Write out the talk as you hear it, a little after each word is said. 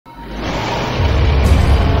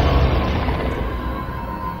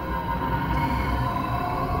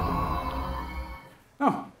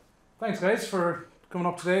Thanks guys for coming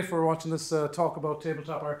up today, for watching this talk about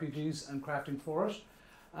tabletop RPGs and crafting for it.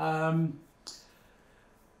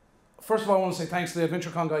 First of all, I want to say thanks to the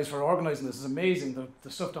AthVentureCon guys for organising this. It's amazing. The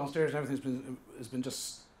stuff downstairs and everything has been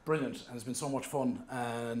just brilliant, and it's been so much fun.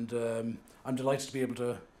 And I'm delighted to be able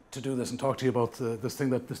to do this and talk to you about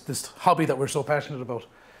this hobby that we're so passionate about.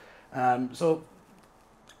 So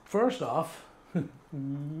first off, here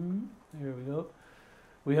we go.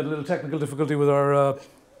 We had a little technical difficulty with our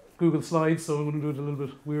Google Slides, so I'm going to do it a little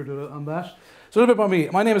bit weird on that. So a little bit about me.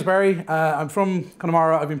 My name is Barry. I'm from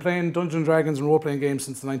Connemara. I've been playing Dungeons & Dragons and role-playing games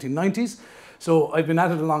since the 1990s. So I've been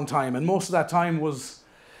at it a long time, and most of that time was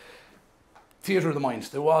theatre of the mind.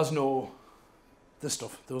 There was no this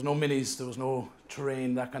stuff. There was no minis. There was no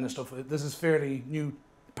terrain, that kind of stuff. This is fairly new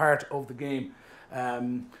part of the game.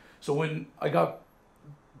 So when I got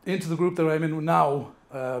into the group that I'm in now,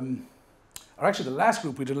 or actually the last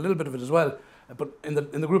group, we did a little bit of it as well. But in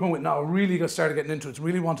the group I'm with now, I really started getting into it.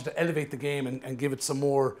 Really wanted to elevate the game and give it some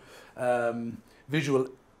more visual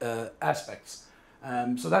aspects.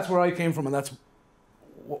 So that's where I came from, and that's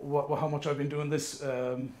how much I've been doing this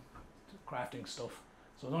crafting stuff.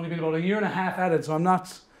 So it's only been about a year and a half at it, so I'm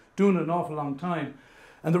not doing it an awful long time.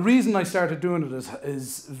 And the reason I started doing it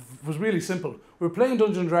was really simple. We were playing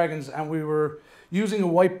Dungeons & Dragons, and we were using a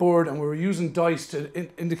whiteboard, and we were using dice to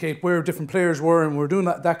indicate where different players were, and we were doing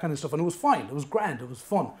that kind of stuff, and it was fine, it was grand, it was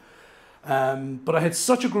fun. But I had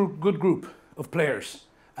such a good group of players,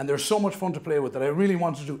 and they're so much fun to play with, that I really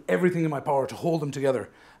wanted to do everything in my power to hold them together.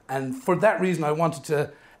 And for that reason, I wanted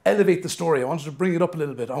to elevate the story. I wanted to bring it up a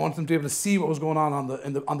little bit. I wanted them to be able to see what was going on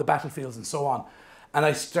the battlefields and so on. And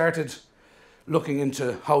I started looking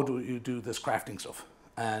into how do you do this crafting stuff.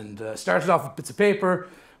 And started off with bits of paper,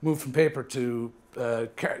 moved from paper to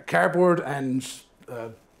cardboard and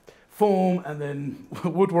foam, and then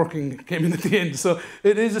woodworking came in at the end. So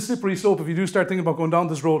it is a slippery slope. If you do start thinking about going down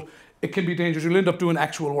this road, it can be dangerous. You'll end up doing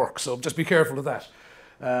actual work, so just be careful of that.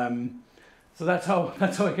 So that's how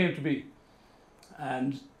it came to be.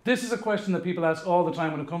 And this is a question that people ask all the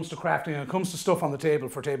time when it comes to crafting and it comes to stuff on the table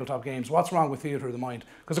for tabletop games. What's wrong with theatre of the mind?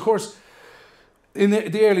 Because of course, in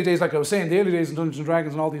the early days, like I was saying, the early days in Dungeons &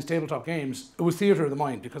 Dragons and all these tabletop games, it was theatre of the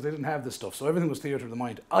mind because they didn't have this stuff. So everything was theatre of the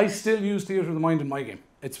mind. I still use theatre of the mind in my game.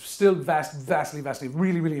 It's still vastly,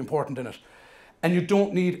 really important in it. And you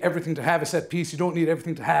don't need everything to have a set piece. You don't need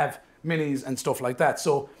everything to have minis and stuff like that.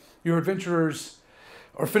 So your adventurers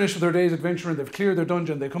are finished with their day's adventuring, they've cleared their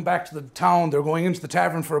dungeon, they come back to the town, they're going into the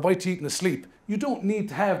tavern for a bite to eat and a sleep. You don't need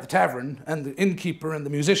to have the tavern and the innkeeper and the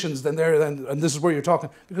musicians then there, and this is where you're talking,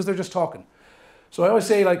 because they're just talking. So I always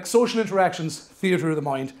say, like, social interactions, theatre of the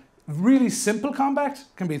mind. Really simple combat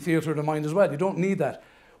can be theatre of the mind as well. You don't need that.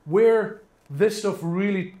 Where this stuff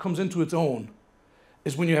really comes into its own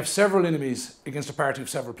is when you have several enemies against a party of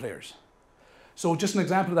several players. So just an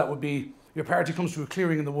example of that would be, your party comes to a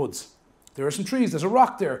clearing in the woods. There are some trees, there's a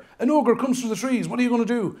rock there. An ogre comes through the trees, what are you going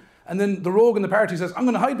to do? And then the rogue in the party says, I'm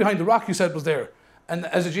going to hide behind the rock you said was there. And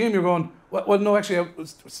as a GM, you're going, well no, actually,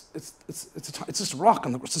 it's just a rock,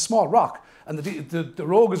 and it's a small rock. And the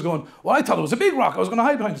rogue is going, well, I thought it was a big rock, I was going to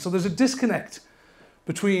hide behind it. So there's a disconnect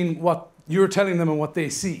between what you're telling them and what they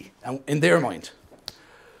see in their mind.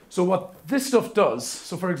 So what this stuff does,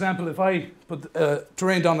 so for example, if I put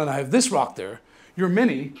terrain down and I have this rock there, your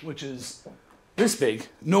mini, which is this big,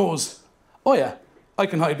 knows, oh yeah, I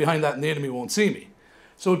can hide behind that and the enemy won't see me.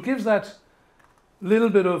 So it gives that little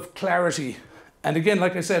bit of clarity. And again,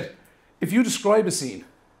 like I said, if you describe a scene,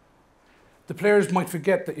 the players might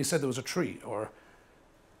forget that you said there was a tree or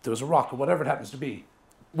there was a rock or whatever it happens to be.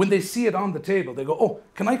 When they see it on the table, they go, oh,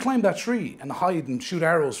 can I climb that tree and hide and shoot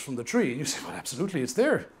arrows from the tree? And you say, well, absolutely, it's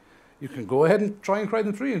there. You can go ahead and try and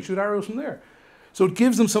climb the tree and shoot arrows from there. So it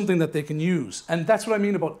gives them something that they can use. And that's what I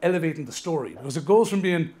mean about elevating the story. Because it goes from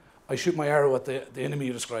being, I shoot my arrow at the enemy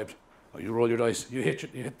you described. Oh, you roll your dice, you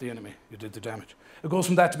hit the enemy, you did the damage. It goes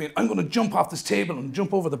from that to being, I'm going to jump off this table and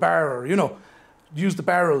jump over the bar, or, you know, use the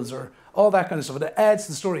barrels, or all that kind of stuff. It adds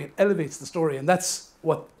to the story, it elevates the story, and that's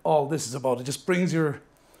what all this is about. It just brings your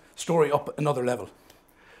story up another level.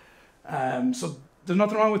 So there's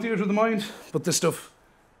nothing wrong with theatre of the mind, but this stuff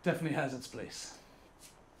definitely has its place.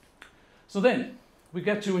 So then, we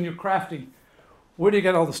get to, when you're crafting, where do you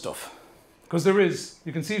get all the stuff? Because there is,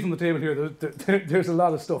 you can see from the table here, there's a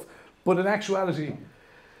lot of stuff. But in actuality,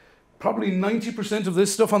 probably 90% of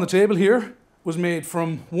this stuff on the table here was made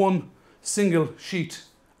from one single sheet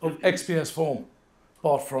of XPS foam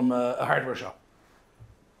bought from a hardware shop.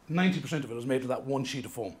 90% of it was made with that one sheet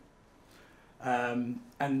of foam.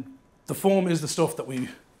 And the foam is the stuff that we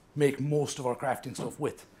make most of our crafting stuff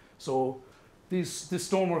with. So this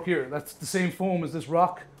stonework here, that's the same foam as this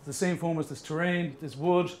rock, the same foam as this terrain, this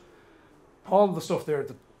wood, all of the stuff there,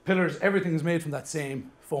 the pillars, everything is made from that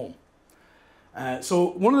same foam.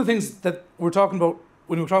 So one of the things that we're talking about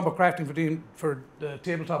when we're talking about crafting for the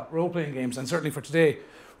tabletop role-playing games, and certainly for today,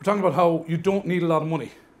 we're talking about how you don't need a lot of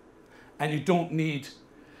money and you don't need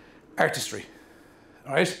artistry,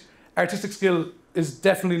 all right? Artistic skill is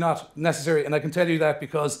definitely not necessary, and I can tell you that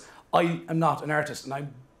because I am not an artist, and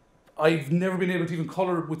I've never been able to even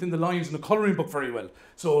colour within the lines in a colouring book very well,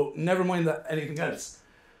 so never mind that anything else.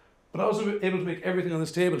 But I was able to make everything on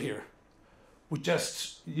this table here with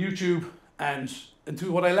just YouTube, and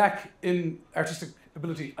into what I lack in artistic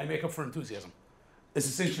ability, I make up for enthusiasm. It's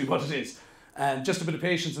essentially what it is. And just a bit of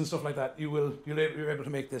patience and stuff like that, you're able to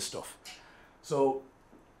make this stuff. So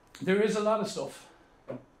there is a lot of stuff.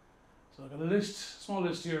 So I've got a small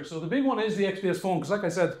list here. So the big one is the XPS foam, because like I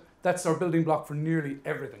said, that's our building block for nearly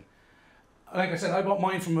everything. Like I said, I bought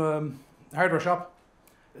mine from a hardware shop.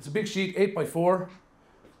 It's a big sheet, 8x4,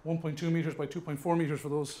 1.2 meters by 2.4 meters for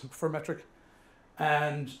those who prefer metric.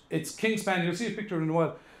 And it's Kingspan, you'll see a picture in a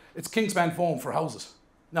while. It's Kingspan foam for houses.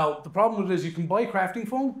 Now, the problem with it is you can buy crafting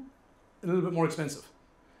foam a little bit more expensive.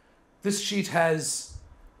 This sheet has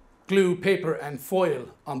glue, paper, and foil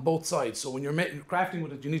on both sides. So when you're crafting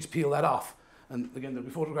with it, you need to peel that off. And again, there'll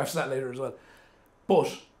be photographs of that later as well.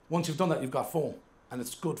 But once you've done that, you've got foam. And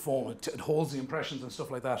it's good foam. It holds the impressions and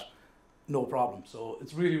stuff like that. No problem. So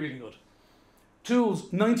it's really, really good. Tools,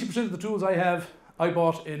 90% of the tools I have, I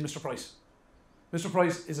bought in Mr. Price. Mr.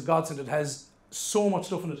 Price is a godsend. It has so much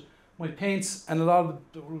stuff in it. My paints and a lot of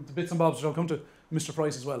the bits and bobs that I'll come to, Mr.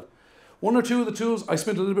 Price as well. One or two of the tools I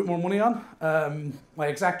spent a little bit more money on. My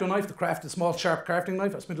X-Acto knife, the small sharp crafting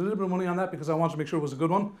knife, I spent a little bit of money on that because I wanted to make sure it was a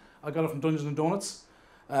good one. I got it from Dungeons and Donuts,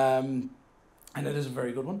 and it is a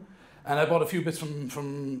very good one. And I bought a few bits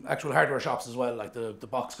from actual hardware shops as well, like the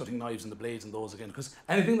box cutting knives and the blades and those again, because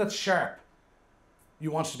anything that's sharp,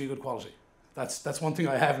 you want it to be good quality. That's one thing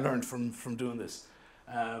I have learned from doing this.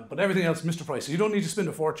 But everything else, Mr. Price, so you don't need to spend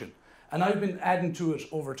a fortune. And I've been adding to it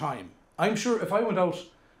over time. I'm sure if I went out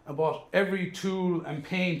and bought every tool and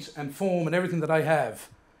paint and foam and everything that I have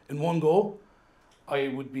in one go,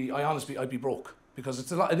 I'd be broke, because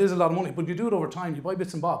it is a lot of money. But you do it over time. You buy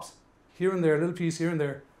bits and bobs, here and there, a little piece here and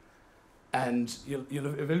there, and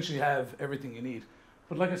you'll eventually have everything you need.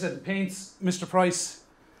 But like I said, the paints, Mr. Price,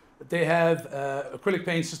 they have acrylic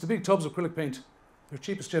paints, just the big tubs of acrylic paint. They're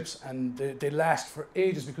cheap as chips, and they last for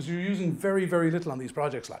ages because you're using very, very little on these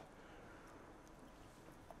projects. Like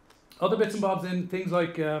other bits and bobs in, things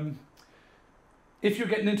like if you're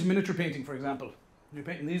getting into miniature painting, for example, you're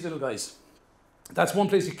painting these little guys. That's one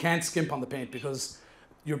place you can't skimp on the paint, because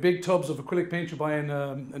your big tubs of acrylic paint you buy in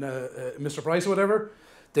a Mr. Price or whatever,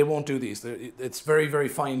 they won't do these. It's very, very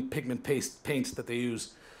fine pigment paint that they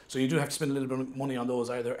use. So you do have to spend a little bit of money on those,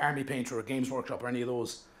 either Army Paint or a Games Workshop or any of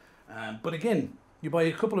those. But again, you buy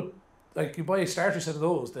a starter set of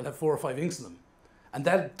those, they'll have 4 or 5 inks in them. And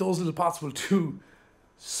those little pots will do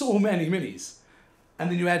so many minis.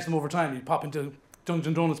 And then you add them over time. You pop into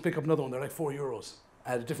Dungeon Donuts, pick up another one, they're like €4.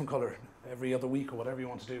 Add a different colour every other week or whatever you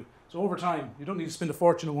want to do. So over time, you don't need to spend a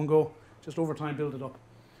fortune in one go, just over time build it up.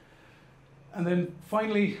 And then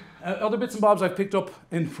finally, other bits and bobs I've picked up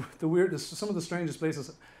in the weirdest, some of the strangest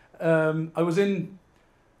places. I was in,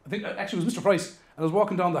 I think actually it was Mr. Price, and I was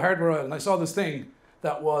walking down the hardware aisle and I saw this thing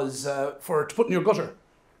that was to put in your gutter,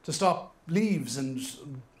 to stop leaves and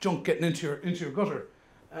junk getting into your gutter.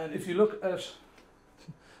 And if you look at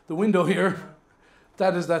the window here,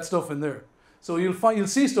 that is that stuff in there. So you'll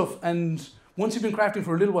see stuff, and once you've been crafting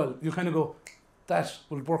for a little while, you kind of go, that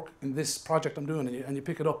will work in this project I'm doing, and you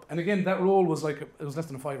pick it up. And again, that roll was like, it was less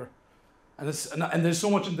than a £5. And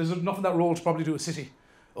there's enough of that roll to probably do a city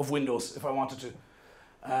of windows if I wanted to.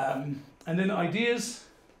 And then ideas,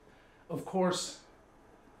 of course,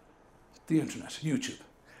 the internet, YouTube.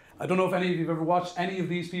 I don't know if any of you have ever watched any of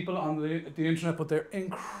these people on the internet, but they're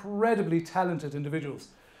incredibly talented individuals.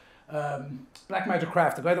 Black Magic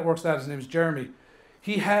Craft, the guy that works there, his name is Jeremy.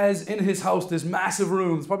 He has in his house this massive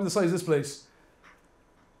room, it's probably the size of this place,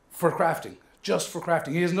 for crafting, just for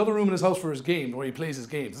crafting. He has another room in his house for his game, where he plays his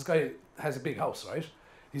games. This guy has a big house, right?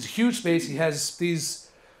 He's a huge space. He has these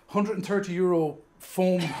 €130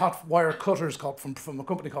 foam hot wire cutters from a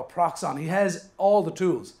company called Proxon. He has all the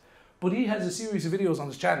tools, but he has a series of videos on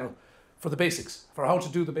his channel for the basics, for how to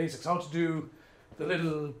do the basics, how to do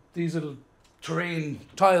these little terrain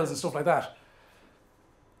tiles and stuff like that.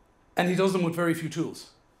 And he does them with very few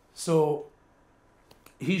tools. So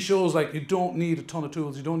he shows like you don't need a ton of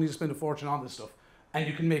tools, you don't need to spend a fortune on this stuff, and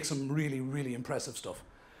you can make some really, really impressive stuff.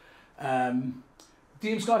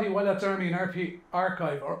 DM Scotty, Wildcats Army and RP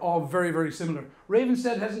Archive are all very, very similar.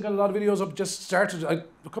 Ravenstead hasn't got a lot of videos up, just started a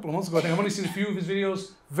couple of months ago, I think. I've only seen a few of his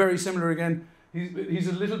videos, very similar again. He's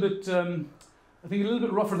a little bit, I think a little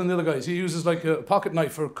bit rougher than the other guys. He uses like a pocket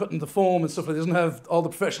knife for cutting the foam and stuff like that. He doesn't have all the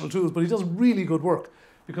professional tools, but he does really good work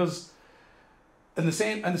because, and the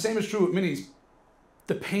same is true with minis.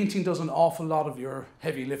 The painting does an awful lot of your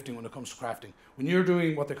heavy lifting when it comes to crafting. When you're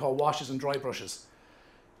doing what they call washes and dry brushes,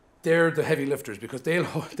 they're the heavy lifters because they'll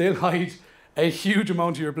hide a huge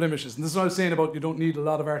amount of your blemishes. And this is what I was saying about you don't need a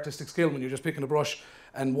lot of artistic skill when you're just picking a brush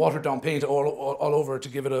and watered down paint all over it to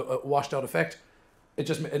give it a washed out effect. And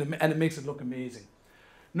it makes it look amazing.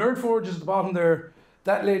 Nerdforge is at the bottom there.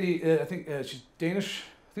 That lady, I think she's Danish.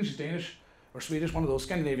 I think she's Danish or Swedish, one of those,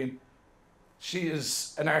 Scandinavian. She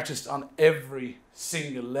is an artist on every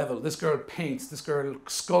single level. This girl paints, this girl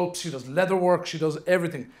sculpts, she does leather work, she does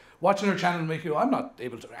everything. Watching her channel will make you, I'm not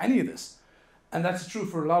able to do any of this. And that's true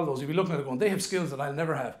for a lot of those. You'll be looking at it going, they have skills that I'll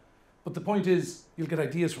never have. But the point is, you'll get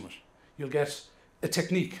ideas from it. You'll get a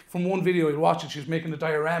technique. From one video, you'll watch it, she's making a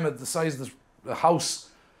diorama the size of the house,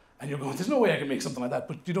 and you're going, there's no way I can make something like that.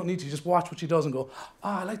 But you don't need to. You just watch what she does and go,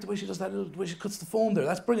 I like the way she does that, the way she cuts the foam there.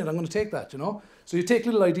 That's brilliant. I'm going to take that, you know? So you take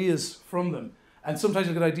little ideas from them. And sometimes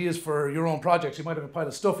you get ideas for your own projects. You might have a pile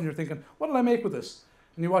of stuff and you're thinking, what did I make with this?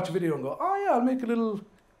 And you watch a video and go, oh yeah, I'll make a little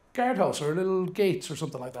guardhouse or a little gates or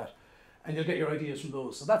something like that. And you'll get your ideas from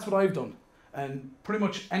those. So that's what I've done. And pretty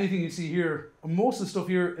much anything you see here, most of the stuff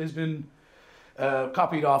here has been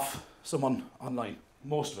copied off someone online,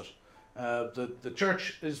 most of it. The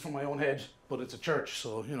church is from my own head, but it's a church,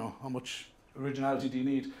 so you know, how much originality do you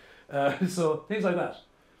need? So things like that.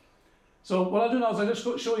 So what I'll do now is I'll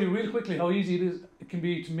just show you really quickly how easy it can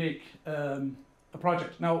be to make a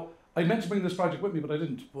project. Now, I meant to bring this project with me, but I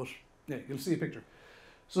didn't, but yeah, you'll see a picture.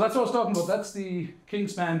 So that's what I was talking about. That's the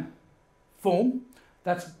Kingspan foam.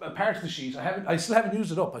 That's a part of the sheet. I still haven't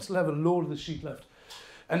used it up. I still have a load of the sheet left.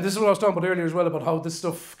 And this is what I was talking about earlier as well, about how this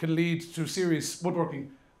stuff can lead to serious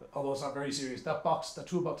woodworking, although it's not very serious. That box, that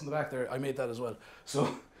toolbox in the back there, I made that as well. So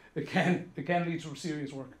it can lead to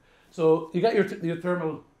serious work. So you got your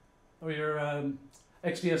thermal, or your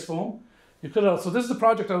XPS foam. You cut it out. So this is the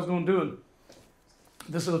project I was going doing.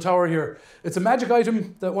 This little tower here. It's a magic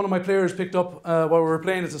item that one of my players picked up while we were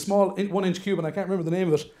playing. It's a small 1-inch cube, and I can't remember the name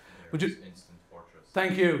of it. Would you? Instant fortress.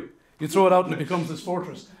 Thank you. You throw it out and it becomes this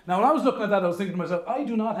fortress. Now, when I was looking at that, I was thinking to myself, I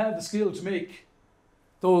do not have the skill to make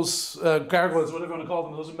those gargoyles, whatever you want to call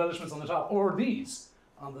them, those embellishments on the top, or these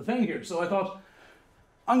on the thing here. So I thought,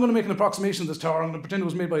 I'm going to make an approximation of this tower. I'm going to pretend it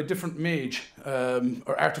was made by a different mage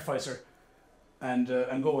or artificer, and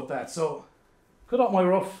go with that. So, cut out my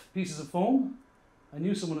rough pieces of foam. I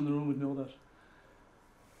knew someone in the room would know that.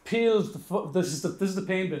 Peeled this is the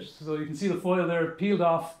paint bit. So you can see the foil there, peeled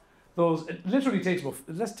off. Those, it literally takes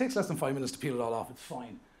takes less than 5 minutes to peel it all off. It's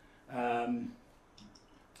fine.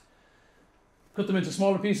 Cut them into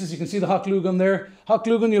smaller pieces. You can see the hot glue gun there. Hot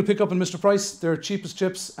glue gun you'll pick up in Mr. Price. They're cheap as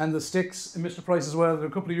chips, and the sticks in Mr. Price as well. They're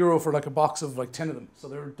a couple of euro for like a box of like 10 of them. So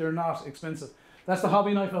they're not expensive. That's the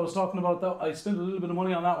hobby knife I was talking about. That I spent a little bit of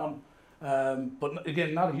money on that one, but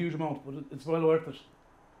again, not a huge amount, but it's well worth it.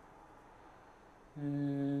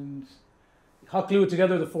 And hot glue it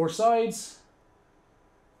together, the 4 sides.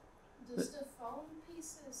 Does the foam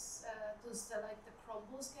pieces, does the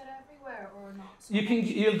crumbles get everywhere or not?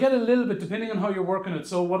 You'll get a little bit depending on how you're working it.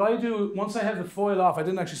 So what I do, once I have the foil off, I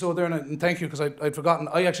didn't actually sew it there, and thank you because I'd forgotten.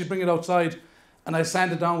 I actually bring it outside and I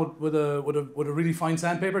sand it down with a really fine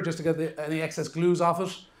sandpaper just to get any excess glues off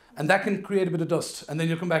it. And that can create a bit of dust. And then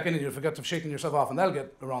you'll come back in and you'll forget to shaking yourself off, and that'll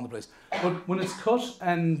get around the place. But when it's cut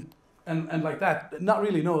and like that, not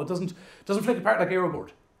really, no, it doesn't flake apart like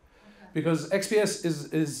Aeroboard. Because XPS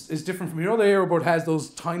is different from your other Aeroboard. Has those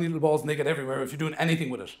tiny little balls and they get everywhere if you're doing anything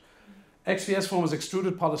with it. XPS foam is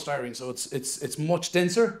extruded polystyrene, so it's much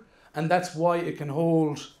denser, and that's why it can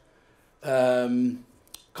hold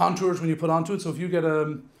contours when you put onto it. So if you get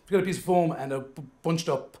a piece of foam and a bunched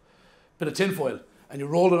up bit of tin foil and you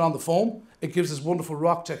roll it on the foam, it gives this wonderful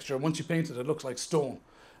rock texture. Once you paint it, it looks like stone.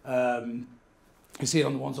 You see it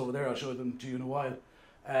on the ones over there. I'll show them to you in a while.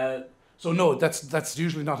 So no, that's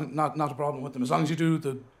usually not a problem with them, as long as you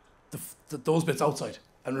do those bits outside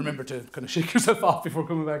and remember to kind of shake yourself off before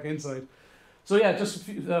coming back inside. So yeah, just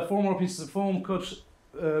 4 more pieces of foam, cut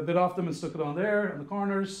a bit off them and stuck it on there on the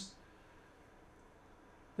corners.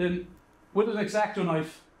 Then with an X-Acto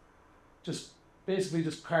knife, basically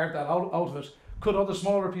just carve that out of it, cut other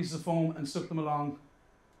smaller pieces of foam and stuck them along,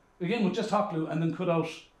 again with just hot glue, and then cut out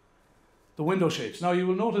the window shapes. Now you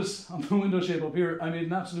will notice on the window shape up here, I made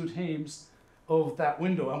an absolute hames of that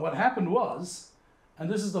window. And what happened was, And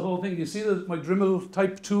this is the whole thing. You see my Dremel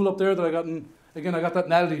type tool up there that I got in, again, I got that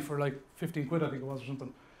in Aldi for like 15 quid, I think it was, or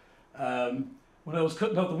something. When I was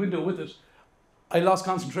cutting out the window with it, I lost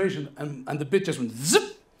concentration and the bit just went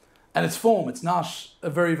zip, and it's foam. It's not a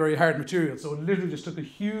very, very hard material. So it literally just took a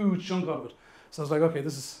huge chunk out of it. So I was like, okay,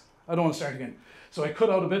 I don't want to start again. So I cut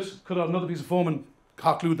out a bit, cut out another piece of foam and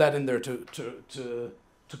hot glued that in there to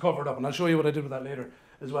cover it up. And I'll show you what I did with that later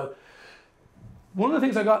as well. One of the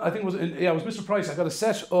things I got, I think it was Mr. Price. I got a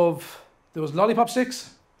set of, there was lollipop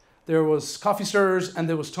sticks, there was coffee stirrers, and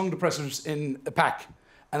there was tongue depressors in a pack.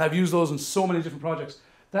 And I've used those in so many different projects.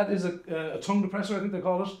 That is a tongue depressor, I think they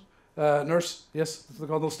call it. Nurse, yes, that's what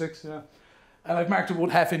they call those sticks, yeah. And I've marked it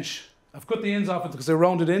with 1/2 inch. I've cut the ends off it because they're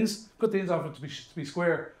rounded ends. Cut the ends off it to be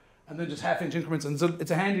square, and then just 1/2 inch increments. And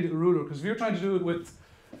it's a handy little ruler, because if you're trying to do it with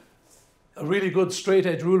a really good straight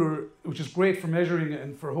edge ruler, which is great for measuring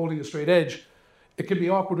and for holding a straight edge, it can be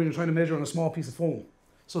awkward when you're trying to measure on a small piece of foam.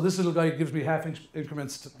 So this little guy gives me 1/2 inch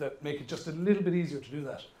increments that make it just a little bit easier to do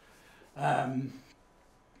that.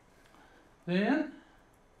 Then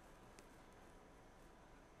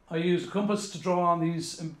I used a compass to draw on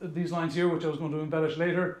these lines here, which I was going to embellish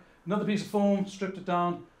later. Another piece of foam, stripped it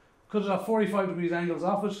down, cut it off 45 degrees angles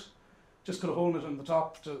off it, just cut a hole in it on the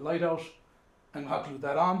top to light out, and hot glued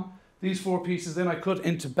that on. These 4 pieces then I cut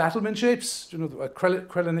into battlement shapes, do you know, the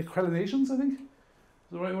crenellations, I think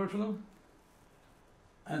is the right word for them,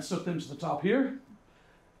 and stuck them to the top here.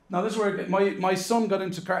 Now this is where my son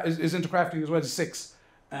is into crafting as well as 6,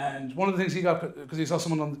 and one of the things he got, because he saw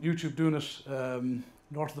someone on YouTube doing it,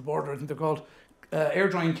 north of the border, I think they're called, air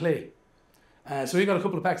drying clay. So he got a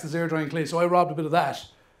couple of packs of this air drying clay, so I robbed a bit of that.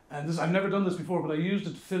 And I've never done this before, but I used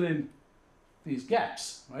it to fill in these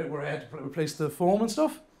gaps, right, where I had to replace the foam and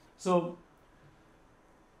stuff. So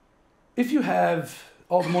if you have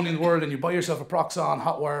all the money in the world and you buy yourself a Proxon,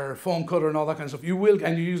 hot wire, foam cutter and all that kind of stuff,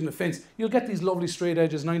 and you're using a fence, you'll get these lovely straight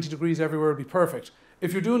edges, 90 degrees everywhere, it'll be perfect.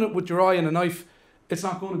 If you're doing it with your eye and a knife, it's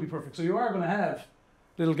not going to be perfect. So you are going to have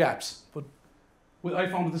little gaps, but I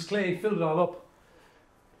found with this clay, filled it all up.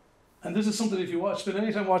 And this is something, if you spend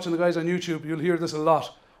any time watching the guys on YouTube, you'll hear this a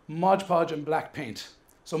lot. Mod Podge and black paint.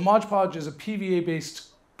 So Mod Podge is a PVA based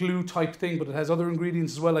glue type thing, but it has other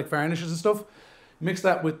ingredients as well, like varnishes and stuff. Mix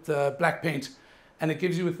that with black paint, and it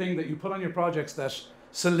gives you a thing that you put on your projects that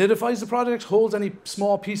solidifies the project, holds any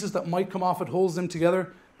small pieces that might come off it, holds them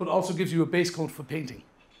together, but also gives you a base coat for painting.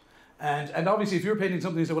 And obviously if you're painting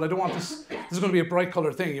something, you say, well, I don't want this is going to be a bright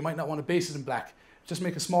color thing, you might not want to base it in black. Just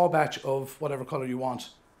make a small batch of whatever color you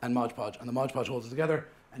want and Mod Podge, and the Mod Podge holds it together,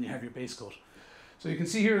 and you have your base coat. So you can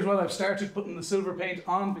see here as well, I've started putting the silver paint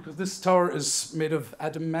on because this tower is made of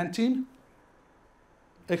adamantine.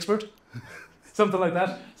 Expert? Something like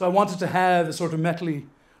that. So I wanted to have a sort of metally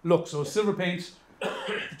look. So silver paint,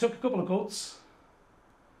 I took a couple of coats.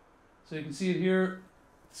 So you can see it here.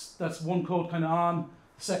 That's one coat kind of on,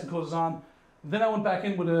 the second coat is on. Then I went back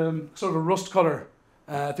in with a sort of a rust color.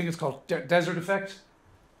 I think it's called Desert Effect.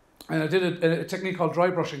 And I did a technique called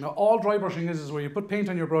dry brushing. Now all dry brushing is where you put paint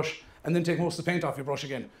on your brush and then take most of the paint off your brush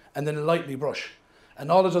again and then lightly brush. And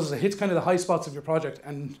all it does is it hits kind of the high spots of your project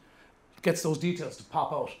and gets those details to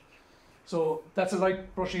pop out. So that's a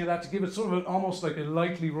light brushing of that to give it sort of almost like a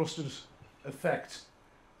lightly rusted effect.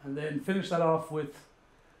 And then finish that off with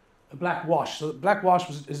a black wash. So black wash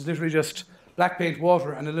is literally just black paint,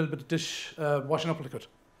 water, and a little bit of dish washing up liquid.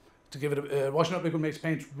 To give it washing up liquid makes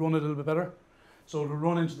paint run a little bit better. So it'll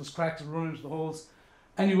run into the cracks, it'll run into the holes.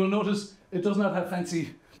 And you will notice it does not have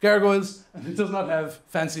fancy gargoyles, and it does not have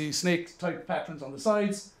fancy snake type patterns on the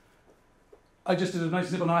sides. I just did a nice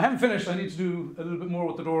simple. Now I haven't finished, I need to do a little bit more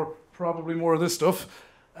with the door, probably more of this stuff.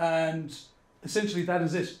 And essentially that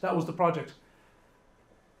is it, that was the project.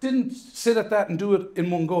 Didn't sit at that and do it in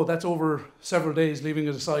one go. That's over several days, leaving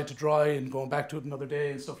it aside to dry and going back to it another day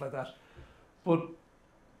and stuff like that. But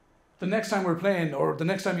the next time we're playing, or the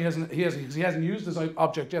next time he hasn't used this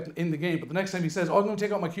object yet in the game, but the next time he says, oh, I'm going to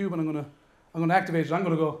take out my cube and I'm going to activate it, I'm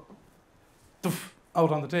going to go doof,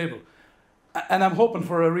 out on the table. And I'm hoping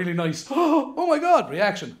for a really nice, oh my God,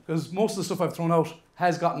 reaction, because most of the stuff I've thrown out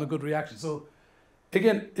has gotten a good reaction. So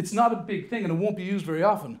again, it's not a big thing and it won't be used very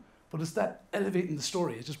often, but it's that elevating the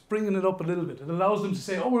story. It's just bringing it up a little bit. It allows them to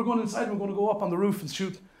say, oh, we're going inside, we're going to go up on the roof and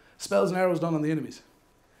shoot spells and arrows down on the enemies.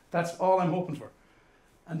 That's all I'm hoping for.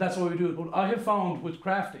 And that's why we do it. But I have found with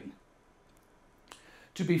crafting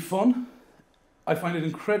to be fun. I find it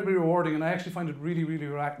incredibly rewarding, and I actually find it really, really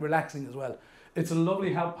relaxing as well. It's a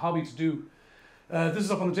lovely hobby to do. This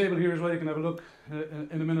is up on the table here as well. You can have a look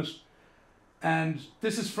in a minute. And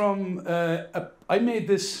this is from, I made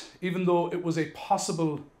this even though it was a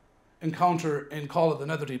possible encounter in Call of the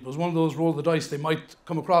Netherdeep. It was one of those roll the dice, they might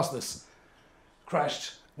come across this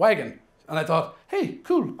crashed wagon. And I thought, hey,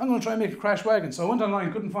 cool, I'm going to try and make a crashed wagon. So I went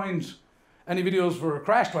online, couldn't find any videos for a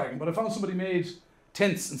crashed wagon, but I found somebody made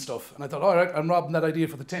tents and stuff. And I thought, all right, I'm robbing that idea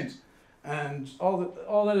for the tent. And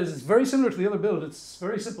all that is very similar to the other build. It's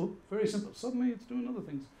very simple, very simple. Suddenly it's doing other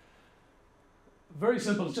things. Very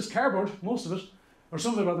simple, it's just cardboard, most of it. Or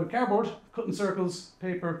some of it rather, cardboard, cut in circles,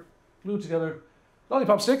 paper, glued together.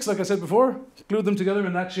 Lollipop sticks, like I said before, glued them together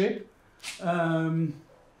in that shape.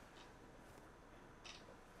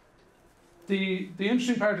 The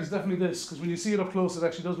interesting part is definitely this, because when you see it up close, it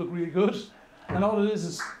actually does look really good. And all it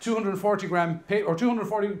is 240 gram paper, or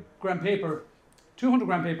 240 gram paper, 200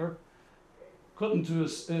 gram paper, cut into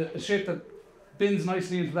a shape that bends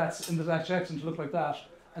nicely into that section to look like that,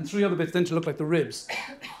 and 3 other bits then to look like the ribs.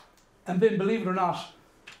 And then, believe it or not,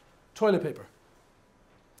 toilet paper.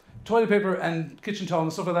 Toilet paper and kitchen towel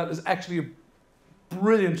and stuff like that is actually a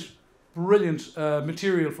brilliant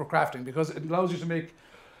material for crafting, because it allows you to make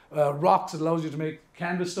rocks, it allows you to make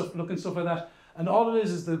canvas stuff like that. And all it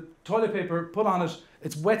is the toilet paper, put on it,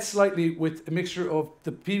 it's wet slightly with a mixture of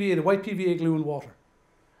the PVA, the white PVA glue and water.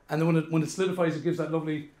 And then when it solidifies, it gives that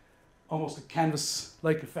lovely, almost a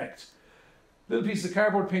canvas-like effect. Little pieces of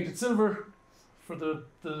cardboard painted silver for the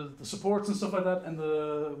supports and stuff like that, and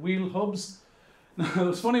the wheel hubs. Now, it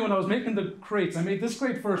was funny when I was making the crates. I made this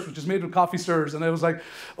crate first, which is made with coffee stirrers, and I was like,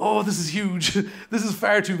 oh, this is huge. This is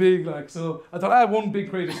far too big. So I thought, one big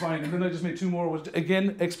crate is fine. And then I just made 2 more, which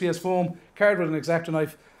again, XPS foam, cardboard and X-Acto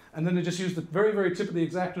knife. And then I just used the very, very tip of the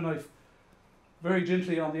X-Acto knife very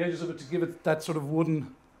gently on the edges of it to give it that sort of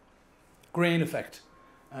wooden grain effect.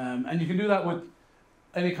 And you can do that with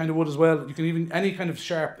any kind of wood as well. You can even, any kind of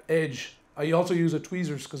sharp edge. I also use a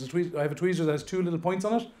tweezers, because I have a tweezer that has 2 little points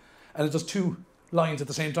on it, and it does 2 lines at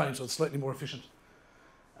the same time, so it's slightly more efficient.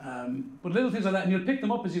 But little things like that, and you'll pick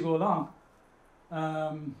them up as you go along.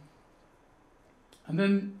 And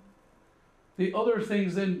then the other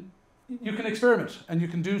things, then you can experiment, and you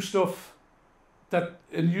can do stuff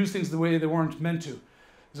and use things the way they weren't meant to.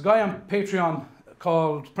 There's a guy on Patreon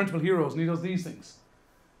called Printable Heroes, and he does these things.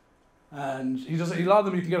 And a lot of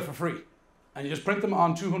them you can get for free. And you just print them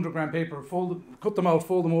on 200 gram paper, cut them out,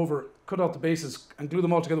 fold them over, cut out the bases, and glue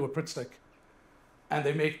them all together with Pritt stick. And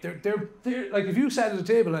they're like, if you sat at a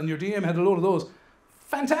table and your DM had a load of those,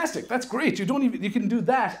 fantastic, that's great. You can do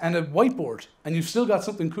that and a whiteboard, and you've still got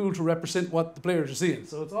something cool to represent what the players are seeing.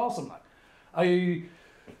 So it's awesome. I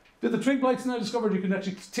did the trig lights, and I discovered you can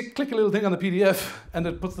actually click a little thing on the PDF, and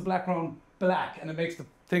it puts the background black, and it makes the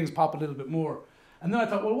things pop a little bit more. And then I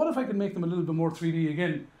thought, well, what if I could make them a little bit more 3D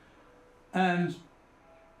again? And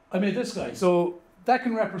I made this guy. So that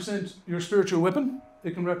can represent your spiritual weapon.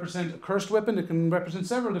 It can represent a cursed weapon. It can represent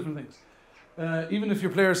several different things. Even if your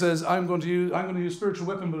player says, I'm going to use spiritual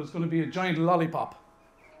weapon, but it's going to be a giant lollipop.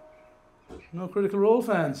 No Critical Role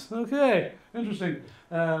fans. Okay, interesting.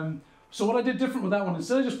 So what I did different with that one,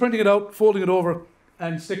 instead of just printing it out, folding it over,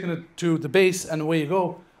 and sticking it to the base, and away you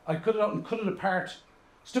go, I cut it out and cut it apart,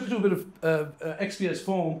 stuck it to a bit of XPS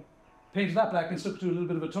foam, painted that black, and stuck it to a little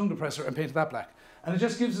bit of a tongue depressor and painted that black. And it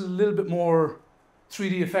just gives it a little bit more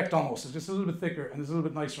 3D effect almost. It's just a little bit thicker and it's a little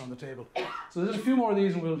bit nicer on the table. So there's a few more of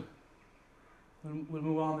these, and we'll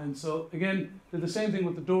move on then. So again, did the same thing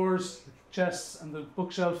with the doors, the chests, and the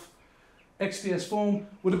bookshelf. XPS foam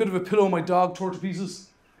with a bit of a pillow my dog tore to pieces,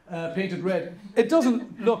 painted red. It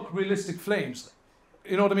doesn't look realistic flames.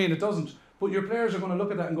 You know what I mean? It doesn't. But your players are going to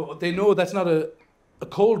look at that and go, they know that's not a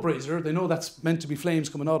cold brazier. They know that's meant to be flames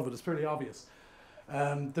coming out of it. It's pretty obvious.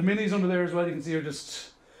 The minis under there as well, you can see are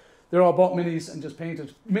they're all bought minis and just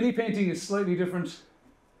painted. Mini painting is slightly different.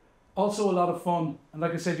 Also a lot of fun. And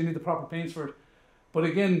like I said, you need the proper paints for it. But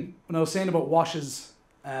again, when I was saying about washes,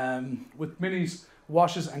 with minis,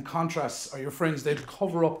 washes and contrasts are your friends. They'd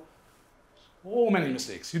cover up so many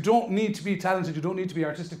mistakes. You don't need to be talented. You don't need to be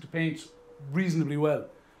artistic to paint reasonably well.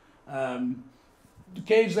 The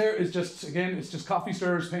cage there is just, again, it's just coffee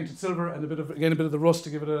stirrers painted silver and a bit of the rust to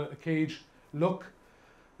give it a cage look.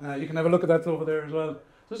 You can have a look at that over there as well.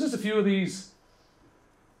 So there's just a few of these.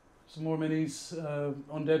 Some more minis,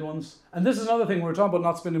 undead ones. And this is another thing, we're talking about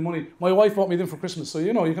not spending money. My wife bought me them for Christmas, so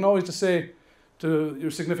you can always just say to your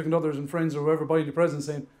significant others and friends or whoever buying you presents,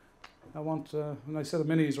 saying, I want a nice set of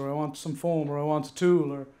minis, or I want some foam, or I want a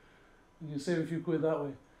tool, or you save a few quid that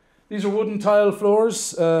way. These are wooden tile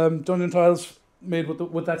floors, dungeon tiles made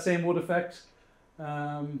with that same wood effect,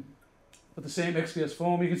 with the same XPS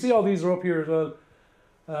foam. You can see all these are up here as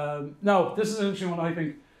well. Now, this is an interesting one, I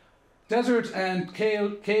think. Desert and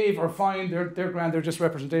cave are fine. They're grand. They're just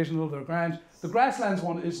representational. They're grand. The grasslands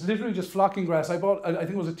one is literally just flocking grass. I bought, I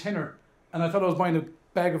think it was a tenner, and I thought I was buying a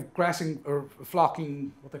bag of grassing or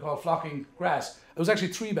flocking, what they call flocking grass. It was actually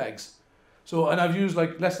 3 bags. So, and I've used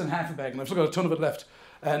like less than half a bag, and I've still got a ton of it left.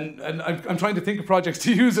 And I'm trying to think of projects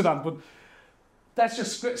to use it on, but that's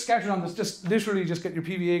just scattered on. This just literally just get your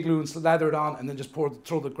PVA glue and lather it on, and then just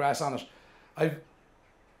throw the grass on it. I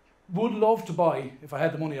would love to buy, if I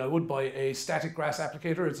had the money, I would buy a static grass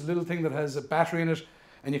applicator. It's a little thing that has a battery in it,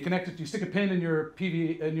 and you connect it. You stick a pin in your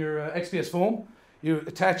XPS foam. You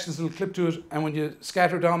attach this little clip to it, and when you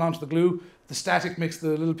scatter down onto the glue, the static makes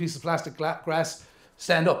the little piece of plastic grass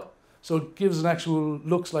stand up. So it gives an actual,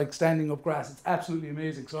 looks like standing up grass. It's absolutely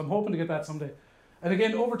amazing. So I'm hoping to get that someday. And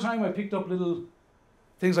again, over time, I picked up little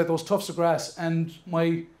things like those tufts of grass. And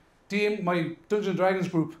my Dungeons and Dragons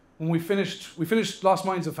group, when we finished Lost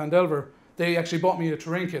Mines of Phandelver, they actually bought me a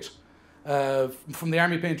terrain kit from the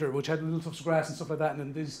army painter, which had little tufts of grass and stuff like that, and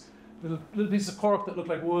then these little pieces of cork that look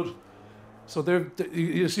like wood. So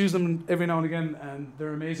you just use them every now and again, and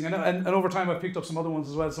they're amazing. And over time, I've picked up some other ones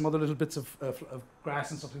as well, some other little bits of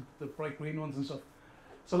grass and stuff, the bright green ones and stuff.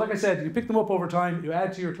 So like I said, you pick them up over time, you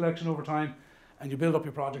add to your collection over time, and you build up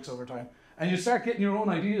your projects over time. And you start getting your own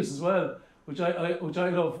ideas as well, which I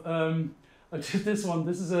love. I did this one.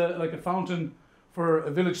 This is like a fountain for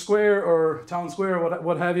a village square or town square, or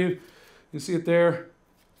what have you. You see it there.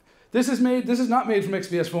 This is not made from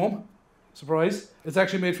XPS foam. Surprise. It's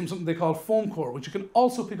actually made from something they call foam core, which you can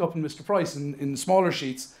also pick up in Mr. Price in smaller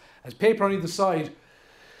sheets as paper on either side.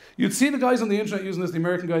 You'd see the guys on the internet using this, the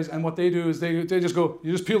American guys, and what they do is they just go,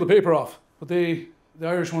 you just peel the paper off. But the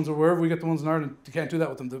Irish ones, or wherever we get the ones in Ireland, you can't do that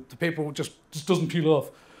with them. The paper just doesn't peel off.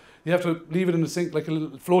 You have to leave it in the sink, like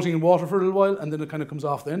floating in water for a little while, and then it kind of comes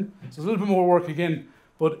off then. So it's a little bit more work again,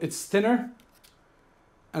 but it's thinner,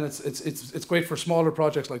 and it's great for smaller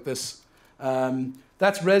projects like this.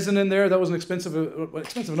 That's resin in there. That was an expensive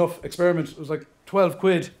enough experiment. It was like 12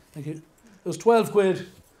 quid. Thank you. It was 12 quid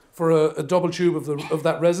for a double tube of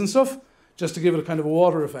that resin stuff, just to give it a kind of a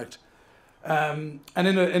water effect. And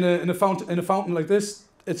in a fountain like this,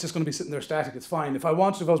 it's just going to be sitting there static. It's fine. If I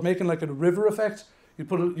was making like a river effect,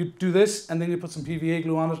 you do this, and then you put some PVA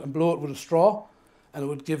glue on it and blow it with a straw, and it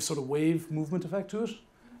would give sort of wave movement effect to it.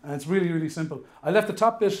 And it's really, really simple. I left the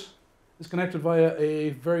top bit is connected via a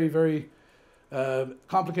very, very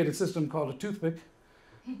complicated system called a toothpick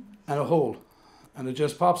and a hole, and it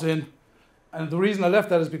just pops in. And the reason I left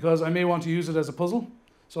that is because I may want to use it as a puzzle,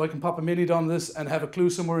 so I can pop a mini on this and have a clue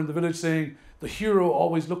somewhere in the village saying the hero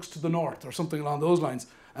always looks to the north or something along those lines.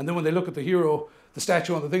 And then when they look at the hero, the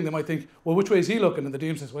statue on the thing, they might think, well, which way is he looking? And the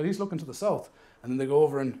DM says, well, he's looking to the south. And then they go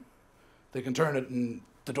over and they can turn it and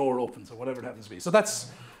the door opens or whatever it happens to be. So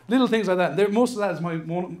that's little things like that. Most of that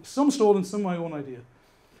is some stolen, some my own idea.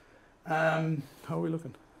 How are we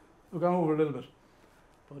looking? We've gone over a little bit,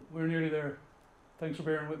 but we're nearly there. Thanks for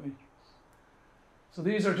bearing with me. So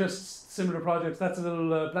these are just similar projects. That's a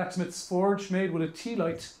little blacksmith's forge made with a tea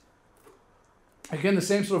light. Again, the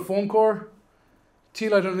same sort of foam core. Tea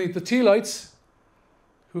light underneath. The tea lights,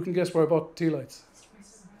 who can guess where I bought tea lights?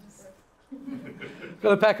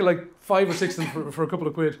 Got a pack of like 5 or 6 of them for a couple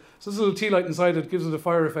of quid. So this little tea light inside it gives it a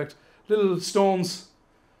fire effect. Little stones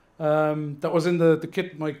that was in the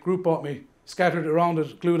kit my group bought me, scattered around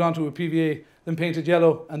it, glued onto a PVA, then painted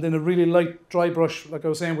yellow, and then a really light dry brush, like I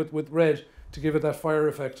was saying, with red to give it that fire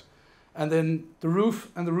effect. And then the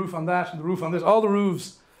roof, and the roof on that, and the roof on this. All the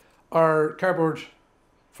roofs are cardboard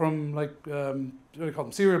from like, what do you call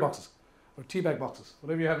them, cereal boxes, or tea bag boxes,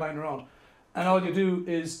 whatever you have lying around. And all you do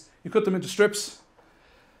is you cut them into strips,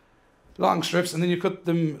 long strips, and then you cut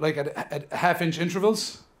them like at half-inch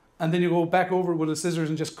intervals, and then you go back over with the scissors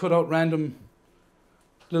and just cut out random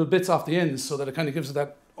little bits off the ends so that it kind of gives it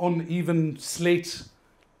that uneven slate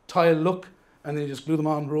tile look, and then you just glue them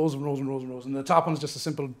on rows and rows and rows and rows. And the top one's just a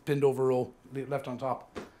simple pinned over row left on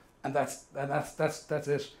top, and that's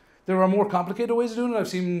it. There are more complicated ways of doing it. I've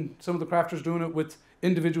seen some of the crafters doing it with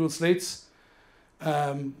individual slates,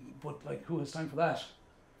 but like, who has time for that?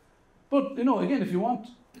 But you know, again, if you want,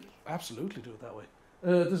 absolutely do it that way.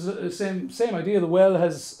 This is the same idea. The well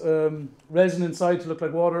has resin inside to look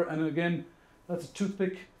like water, and again, that's a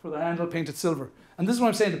toothpick for the handle, painted silver. And this is what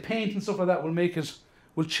I'm saying. The paint and stuff like that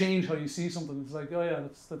will change how you see something. It's like, oh yeah,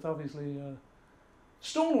 that's obviously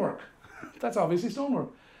stonework. That's obviously stonework.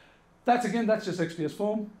 That's just XPS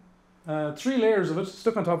foam. 3 layers of it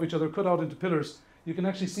stuck on top of each other, cut out into pillars. You can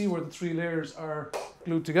actually see where the 3 layers are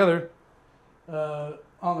glued together on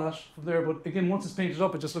that from there. But again, once it's painted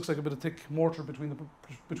up, it just looks like a bit of thick mortar between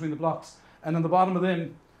the blocks. And on the bottom of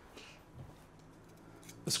them,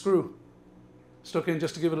 a screw. stuck in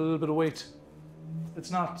just to give it a little bit of weight.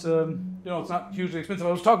 It's not, it's not hugely expensive.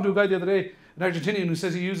 I was talking to a guy the other day, an Argentinian, who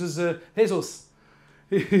says he uses pesos.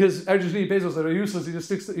 He has Argentinian pesos that are useless.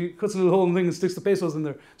 He cuts a little hole in the thing and sticks the pesos in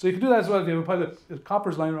there. So you can do that as well. If you have a pile of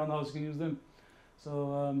coppers lying around the house, you can use them.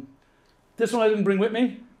 So this one I didn't bring with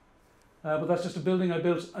me, but that's just a building I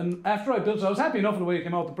built. And after I built it, I was happy enough with the way it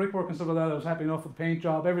came out, the brickwork and stuff like that. I was happy enough with the paint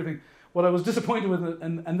job, everything. What I was disappointed with it,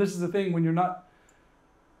 and this is the thing, when you're not,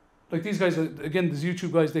 like these guys, again, these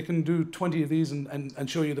YouTube guys, they can do 20 of these and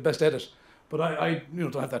show you the best edit. But I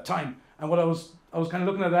don't have that time. And what I was kind of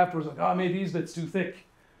looking at it afterwards, like, I made these bits too thick.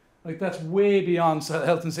 Like, that's way beyond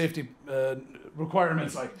health and safety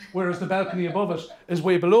requirements, like. Whereas the balcony above it is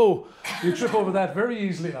way below. You trip over that very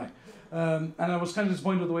easily, like. And I was kind of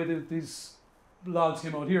disappointed with the way that these logs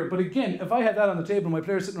came out here. But again, if I had that on the table, my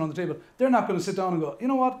players sitting around the table, they're not going to sit down and go, you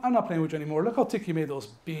know what, I'm not playing with you anymore. Look how thick you made those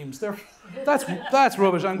beams. That's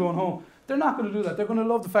rubbish, I'm going home. They're not going to do that. They're going to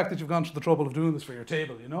love the fact that you've gone to the trouble of doing this for your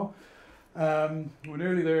table, you know. We're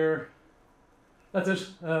nearly there. That's it.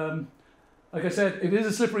 Like I said, it is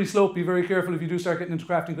a slippery slope. Be very careful if you do start getting into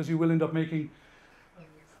crafting, because you will end up making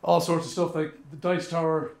all sorts of stuff, like the dice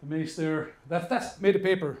tower, the mace there. That's made of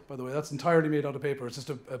paper, by the way. That's entirely made out of paper. It's just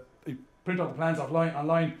you print out the plans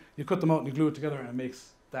online, you cut them out and you glue it together and it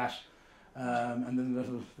makes that. And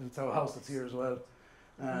then it's our house that's here as well.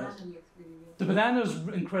 The banana is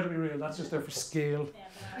incredibly real. That's just there for scale.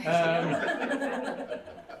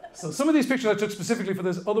 So some of these pictures I took specifically for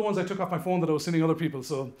this. Other ones I took off my phone that I was sending other people.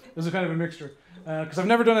 So there's a kind of a mixture. Because I've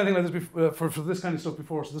never done anything like this for this kind of stuff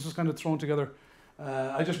before. So this was kind of thrown together.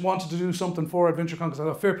 I just wanted to do something for AthVentureCon, because I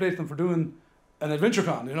thought fair play to them for doing an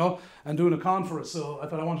AthVentureCon, you know, and doing a con for us. So I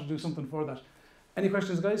thought I wanted to do something for that. Any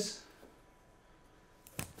questions, guys?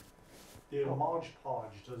 The Mod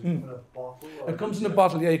Podge, does it come in a bottle? It comes in a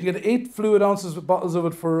bottle, yeah. You can get 8 fluid ounces of bottles of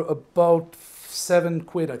it for about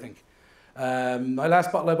 £7, I think. My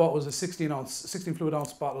last bottle I bought was a 16 fluid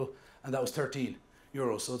ounce bottle, and that was €13.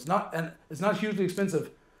 So it's not hugely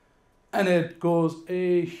expensive, and it goes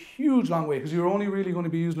a huge long way, because you're only really going to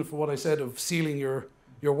be using it for what I said of sealing your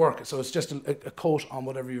work. So it's just a coat on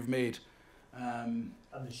whatever you've made. And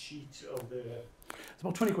the sheet of the... It's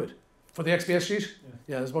about £20 for the XPS sheet.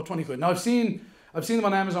 Yeah, it's about £20. Now I've seen them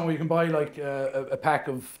on Amazon where you can buy like a pack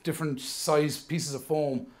of different size pieces of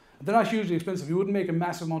foam. They're not hugely expensive. You wouldn't make a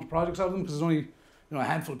massive amount of projects out of them, because there's only a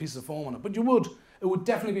handful of pieces of foam on it. But it would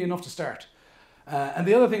definitely be enough to start. And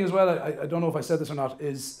the other thing as well, I don't know if I said this or not,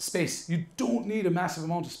 is space. You don't need a massive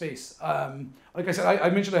amount of space. Like I said, I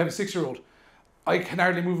mentioned I have a 6-year-old. I can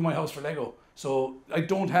hardly move in my house for Lego, so I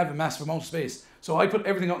don't have a massive amount of space. So I put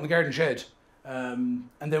everything out in the garden shed. And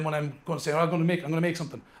then when I'm going to say, I'm going to make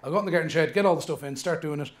something, I'll go out in the garden shed, get all the stuff in, start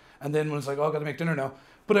doing it. And then when it's like, I've got to make dinner now,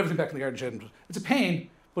 put everything back in the garden shed. It's a pain.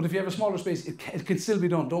 But if you have a smaller space, it can still be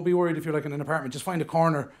done. Don't be worried if you're like in an apartment. Just find a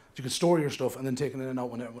corner that you can store your stuff and then take it in and out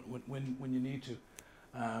when you need to.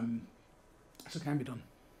 So it can be done.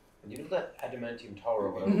 And you know that adamantium tower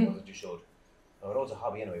or whatever it was that you showed? Now, I know it's a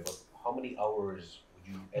hobby anyway, but how many hours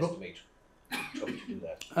would you estimate took to do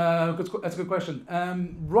that? That's a good question.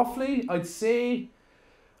 Roughly, I'd say,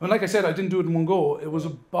 like I said, I didn't do it in one go. It was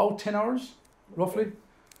about 10 hours, roughly.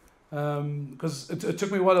 Because it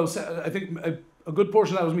took me a while. I think a good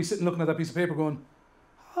portion of that was me sitting looking at that piece of paper going,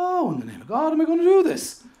 oh, in the name of God, am I going to do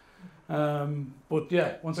this? But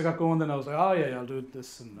yeah, once I got going, then I was like, oh yeah, I'll do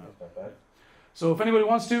this. And That's not bad. so if anybody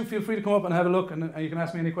wants to, feel free to come up and have a look, and you can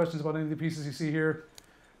ask me any questions about any of the pieces you see here.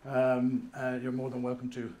 You're more than welcome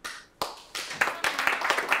to.